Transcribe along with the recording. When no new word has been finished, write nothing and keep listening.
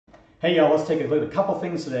Hey y'all, let's take a look at a couple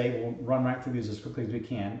things today. We'll run right through these as quickly as we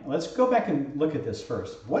can. Let's go back and look at this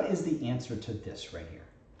first. What is the answer to this right here?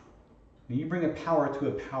 When you bring a power to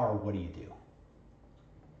a power, what do?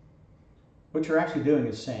 What you're actually doing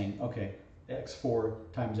is saying, okay, x4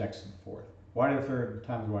 times x to the fourth, y to the third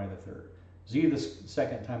times y to the third, z to the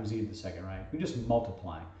second times z to the second, right? We just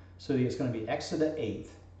multiply. So it's going to be x to the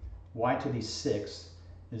eighth, y to the sixth,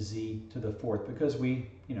 z to the fourth, because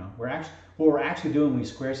what we're actually doing when we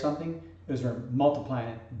square something is we're multiplying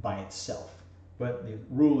it by itself. But the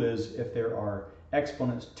rule is if there are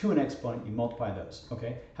exponents to an exponent, you multiply those.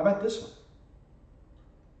 Okay, how about this one?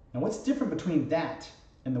 Now what's different between that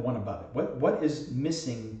and the one above it? What is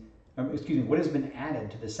missing, what has been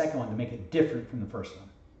added to the second one to make it different from the first one?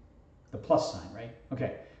 The plus sign, right?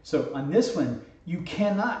 Okay, so on this one, you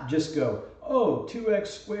cannot just go, oh, 2x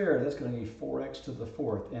squared, that's going to be 4x to the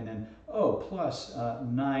fourth, and then, oh, plus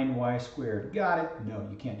 9y squared. Got it? No,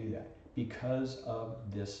 you can't do that because of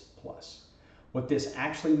this plus. What this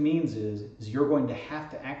actually means is you're going to have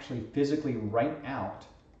to actually physically write out,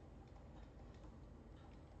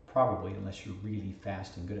 probably unless you're really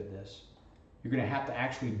fast and good at this, you're going to have to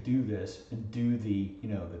actually do this and do the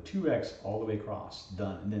 2x all the way across,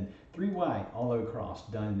 done, and then 3y all the way across,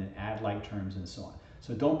 done, and then add like terms and so on.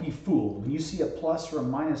 So don't be fooled. When you see a plus or a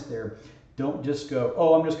minus there, don't just go,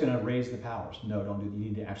 oh, I'm just going to raise the powers. No, don't do that. You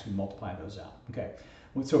need to actually multiply those out. Okay.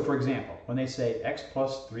 So for example, when they say x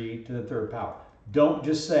plus 3 to the third power, don't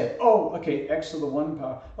just say, oh, okay, x to the 1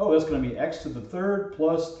 power. Oh, that's going to be x to the third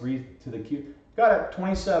plus 3 to the cube. Got it,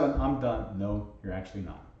 27, I'm done. No, you're actually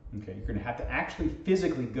not. Okay, you're going to have to actually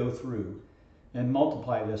physically go through and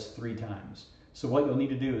multiply this 3 times. So what you'll need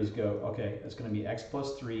to do is go, okay, it's going to be x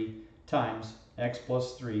plus 3 times x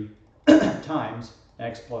plus 3 times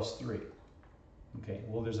x plus 3. Okay,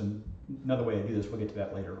 well, there's another way to do this. We'll get to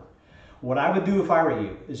that later on. What I would do if I were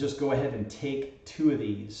you is just go ahead and take 2 of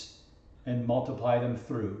these and multiply them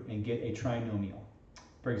through and get a trinomial.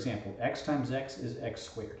 For example, x times x is x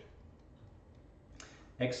squared.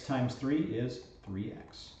 X times 3 is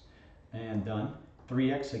 3x. And done.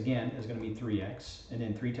 3x again is going to be 3x, and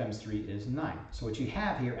then 3 times 3 is 9. So what you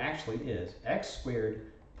have here actually is x squared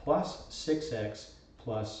plus 6x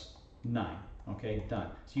plus 9. Okay, done.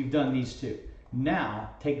 So you've done these two. Now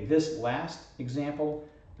take this last example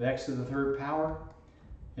of x to the third power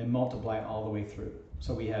and multiply it all the way through.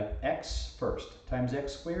 So we have x first times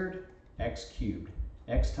x squared, x cubed.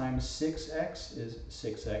 X times 6x is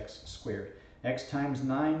 6x squared. X times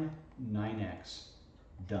 9, 9x.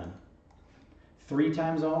 Done. 3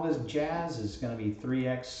 times all this jazz is going to be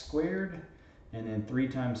 3x squared, and then 3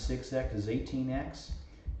 times 6x is 18x,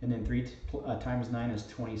 and then 3 times 9 is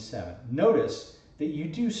 27. Notice that you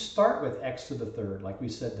do start with x to the third. Like we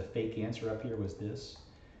said, the fake answer up here was this.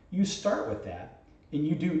 You start with that, and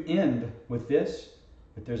you do end with this,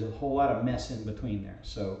 but there's a whole lot of mess in between there.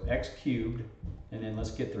 So x cubed, and then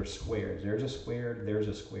let's get their squares. There's a squared, there's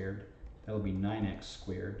a squared. That'll be 9x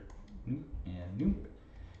squared, and nope.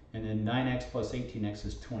 And then 9x plus 18x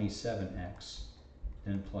is 27x,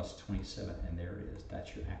 then plus 27, and there it is.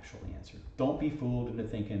 That's your actual answer. Don't be fooled into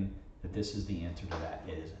thinking that this is the answer to that.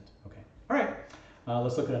 It isn't. Okay. All right.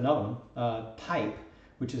 Let's look at another one. Type,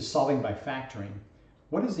 which is solving by factoring.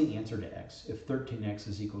 What is the answer to x if 13x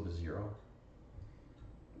is equal to 0?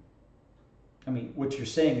 I mean, what you're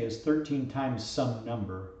saying is 13 times some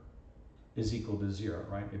number is equal to 0,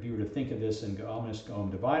 right? If you were to think of this and go, I'm just going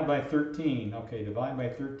to divide by 13. Okay, divide by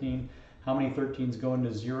 13. How many 13s go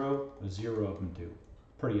into 0? 0 of them do.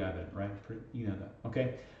 Pretty evident, right? You know that.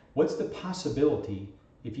 Okay. What's the possibility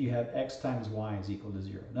if you have x times y is equal to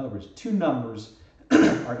 0? In other words, two numbers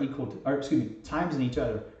are equal to, or excuse me, times in each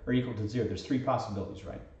other are equal to 0. There's 3 possibilities,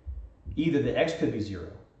 right? Either the x could be 0.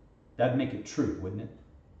 That'd make it true, wouldn't it?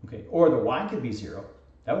 Okay. Or the y could be 0.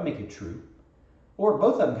 That would make it true. Or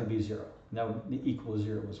both of them could be 0. And that would equal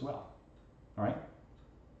 0 as well. All right?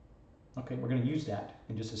 Okay, we're going to use that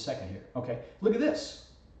in just a second here. Okay, look at this.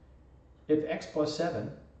 If x plus 7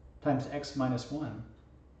 times x minus 1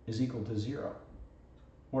 is equal to 0,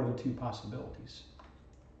 what are the 2 possibilities?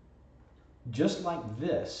 Just like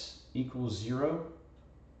this equals 0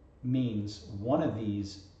 means one of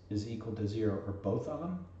these is equal to 0 or both of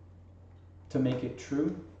them. To make it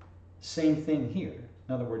true, same thing here.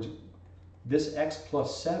 In other words, this x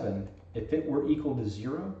plus 7, if it were equal to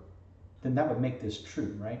 0, then that would make this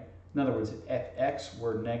true, right? In other words, if x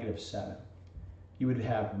were negative 7, you would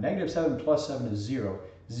have negative 7 plus 7 is 0.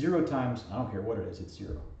 0 times, I don't care what it is, it's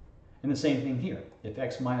 0. And the same thing here. If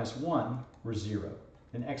x minus 1 were 0,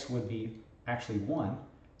 then x would be actually 1.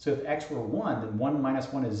 So if x were 1, then 1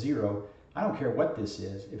 minus 1 is 0. I don't care what this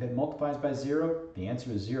is. If it multiplies by 0, the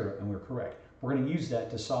answer is 0, and we're correct. We're going to use that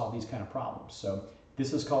to solve these kind of problems. So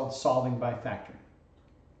this is called solving by factoring.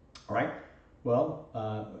 All right? Well,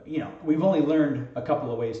 we've only learned a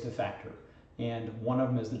couple of ways to factor, and one of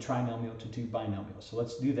them is the trinomial to two binomials. So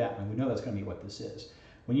let's do that, and we know that's going to be what this is.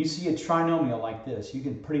 When you see a trinomial like this, you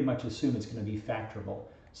can pretty much assume it's going to be factorable.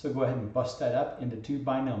 So go ahead and bust that up into two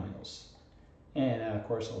binomials. And of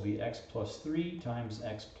course, it'll be x plus 3 times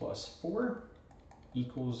x plus 4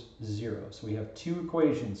 equals 0. So we have two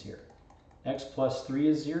equations here. X plus 3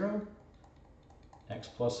 is 0. X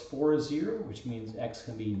plus 4 is 0, which means x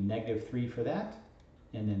can be negative 3 for that,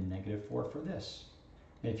 and then negative 4 for this.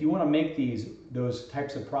 And if you want to make those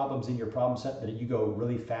types of problems in your problem set that you go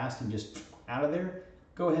really fast and just out of there,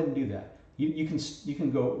 go ahead and do that. You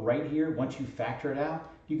can go right here. Once you factor it out,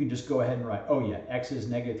 you can just go ahead and write, oh yeah, x is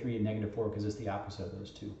negative 3 and negative 4 because it's the opposite of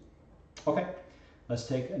those two. Okay, let's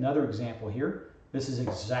take another example here. This is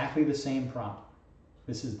exactly the same problem.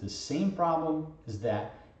 This is the same problem as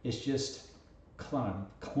that. It's just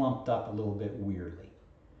clumped up a little bit weirdly.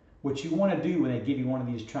 What you want to do when they give you one of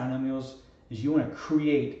these trinomials is you want to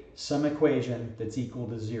create some equation that's equal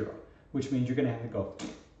to 0, which means you're going to have to go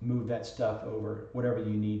move that stuff over whatever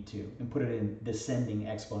you need to and put it in descending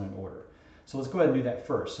exponent order. So let's go ahead and do that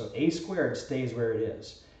first. So a squared stays where it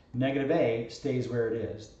is. Negative a stays where it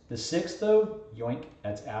is. The 6 though, yoink,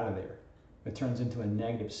 that's out of there. It turns into a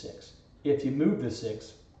negative 6. If you move the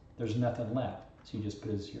 6, there's nothing left, so you just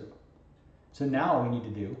put a 0. So now all we need to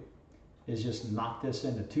do is just knock this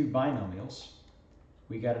into two binomials.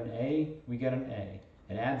 We got an a, we got an a.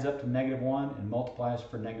 It adds up to negative 1 and multiplies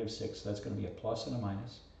for negative 6. So that's going to be a plus and a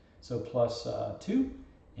minus. So plus 2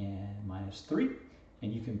 and minus 3.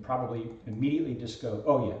 And you can probably immediately just go,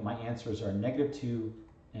 oh yeah, my answers are negative 2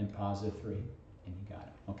 and positive 3. And you got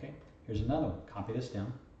it. Okay, here's another one. Copy this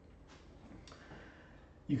down.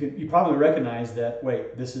 You probably recognize that,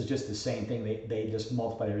 wait, this is just the same thing. They just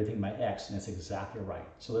multiplied everything by x, and that's exactly right.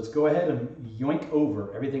 So let's go ahead and yoink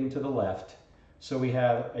over everything to the left. So we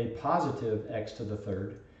have a positive x to the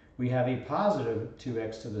third. We have a positive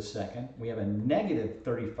 2x to the second. We have a negative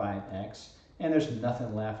 35x, and there's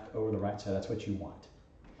nothing left over the right side. That's what you want.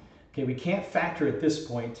 Okay, we can't factor at this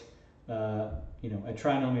point, a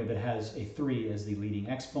trinomial that has a 3 as the leading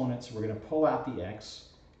exponent. So we're going to pull out the x.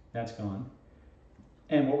 That's gone.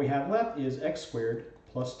 And what we have left is x squared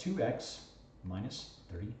plus 2x minus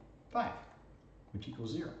 35, which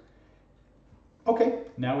equals 0. Okay,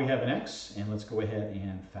 now we have an x, and let's go ahead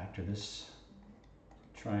and factor this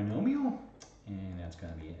trinomial. And that's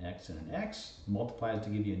going to be an x and an x. Multiplies to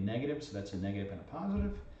give you a negative, so that's a negative and a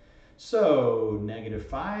positive. So negative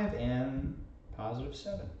 5 and positive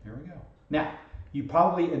 7. There we go. Now, you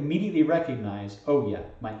probably immediately recognize, oh yeah,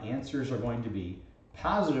 my answers are going to be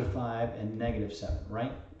positive 5 and negative 7,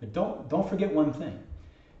 right? But don't forget one thing.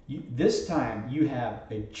 This time you have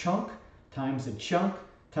a chunk times a chunk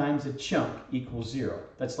times a chunk equals 0.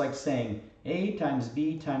 That's like saying a times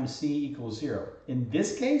b times c equals 0. In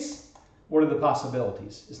this case, what are the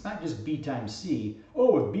possibilities? It's not just b times c.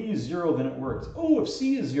 Oh, if b is 0, then it works. Oh, if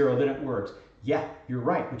c is 0, then it works. Yeah, you're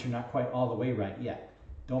right, but you're not quite all the way right yet.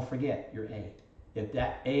 Don't forget your a. If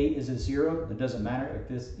that a is a 0, it doesn't matter if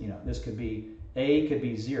this, this could be a could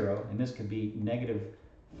be 0, and this could be negative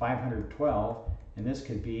 512, and this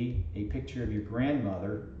could be a picture of your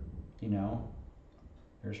grandmother,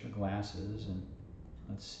 There's her glasses, and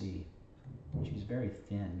let's see. She's very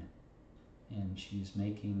thin, and she's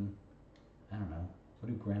making, I don't know, what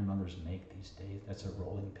do grandmothers make these days? That's a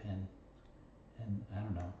rolling pin, and I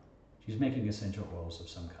don't know. She's making essential oils of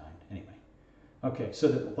some kind. Anyway. Okay, so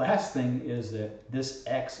the last thing is that this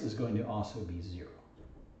x is going to also be 0.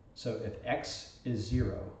 So if x is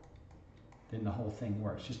 0, then the whole thing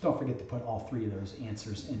works. Just don't forget to put all three of those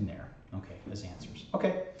answers in there, okay, as answers.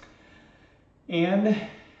 Okay, and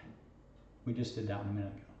we just did that one a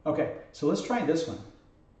minute ago. Okay, so let's try this one.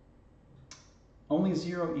 Only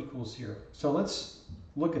 0 equals 0. So let's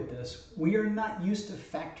look at this. We are not used to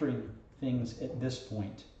factoring things at this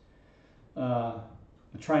point.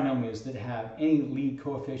 Trinomials that have any lead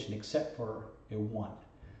coefficient except for a 1.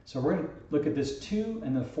 So we're going to look at this 2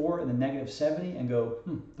 and the 4 and the negative 70 and go,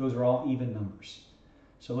 those are all even numbers.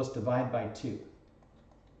 So let's divide by 2.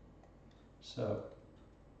 So,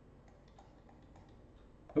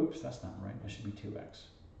 oops, that's not right. That should be 2x.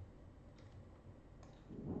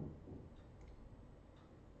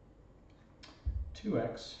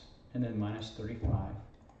 $2x and then minus 35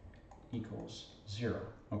 equals 0.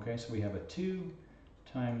 Okay, so we have a 2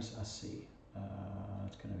 times, let's see,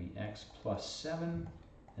 it's going to be x plus 7,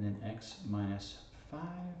 and then x minus 5.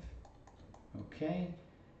 Okay,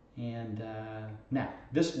 And now,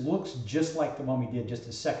 this looks just like the one we did just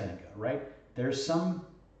a second ago, right? There's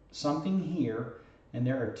something here, and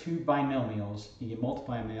there are two binomials. You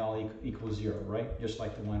multiply them, they all equal 0, right? Just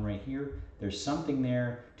like the one right here. There's something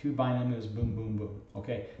there, two binomials, boom, boom, boom.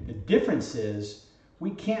 Okay, the difference is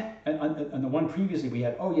we can't, on the one previously we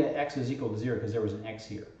had, oh yeah, x is equal to 0 because there was an x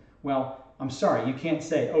here. Well, I'm sorry, you can't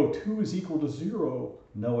say, oh, 2 is equal to 0.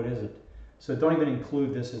 No, it isn't. So don't even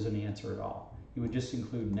include this as an answer at all. You would just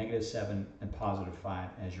include -7 and +5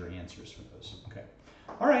 as your answers for those. Okay.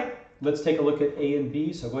 All right, let's take a look at A and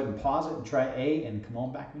B. So go ahead and pause it and try A and come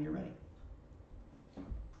on back when you're ready.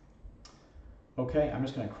 Okay, I'm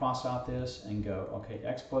just going to cross out this and go, okay,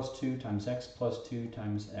 x plus 2 times x plus 2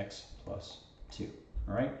 times x plus 2.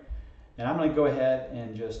 All right? And I'm going to go ahead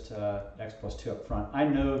and just x plus 2 up front. I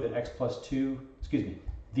know that x plus 2, excuse me,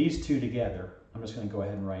 these two together, I'm just going to go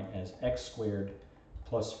ahead and write as x squared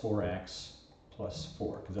plus 4x plus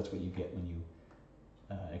 4, because that's what you get when you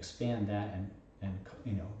expand that and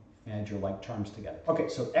you know, add your like terms together. Okay,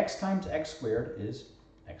 so x times x squared is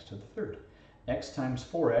x to the third. X times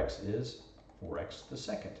 4x is 4x to the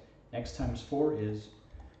second. X times 4 is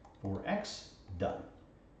 4x, done.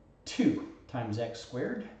 2 times x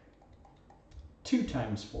squared, 2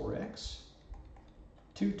 times 4x,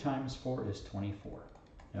 2 times 4 is 24.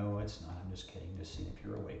 No, it's not. I'm just kidding. Just seeing if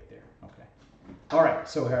you're awake there. Okay. All right.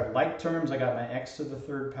 So we have like terms. I got my x to the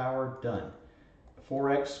third power done.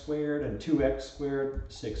 4x squared and 2x squared,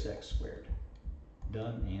 6x squared.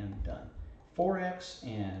 Done and done. 4x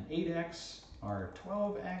and 8x are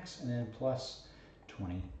 12x, and then plus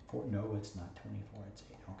 24. No, it's not 24. It's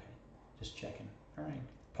 8. Okay. Just checking. All right.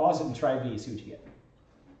 Pause it and try B. See what you get.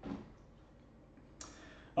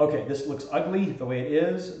 Okay, this looks ugly the way it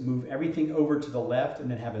is. Move everything over to the left and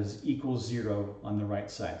then have a equals 0 on the right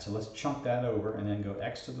side. So let's chunk that over and then go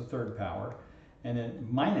x to the third power and then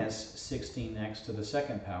minus 16x to the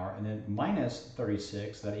second power and then minus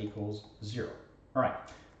 36, that equals 0. All right,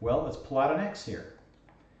 well, let's pull out an x here.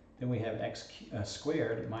 Then we have x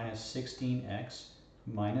squared minus 16x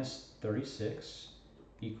minus 36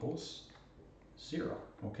 equals 0.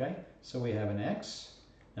 Okay, so we have an x.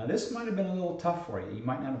 Now this might have been a little tough for you. You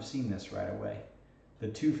might not have seen this right away. The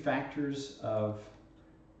two factors of,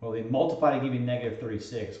 well, they multiply to give you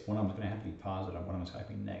 -36. One of them is going to have to be positive. One of them is going to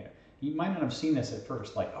have to be negative. You might not have seen this at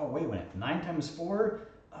first, like, oh, wait a minute, 9 times 4?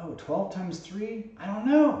 Oh, 12 times 3? I don't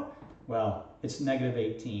know. Well, it's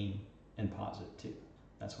 -18 and +2.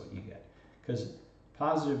 That's what you get. Because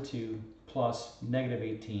 +2 plus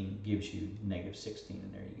 -18 gives you -16,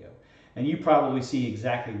 and there you go. And you probably see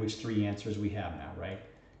exactly which three answers we have now, right?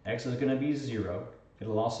 X is going to be 0.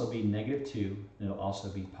 It'll also be -2. And it'll also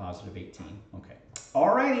be +18. Okay.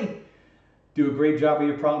 All righty. Do a great job with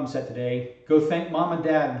your problem set today. Go thank mom and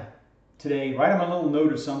dad today. Write them a little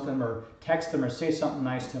note or something, or text them, or say something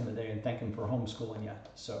nice to them today and thank them for homeschooling you.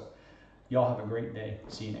 So y'all have a great day.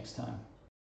 See you next time.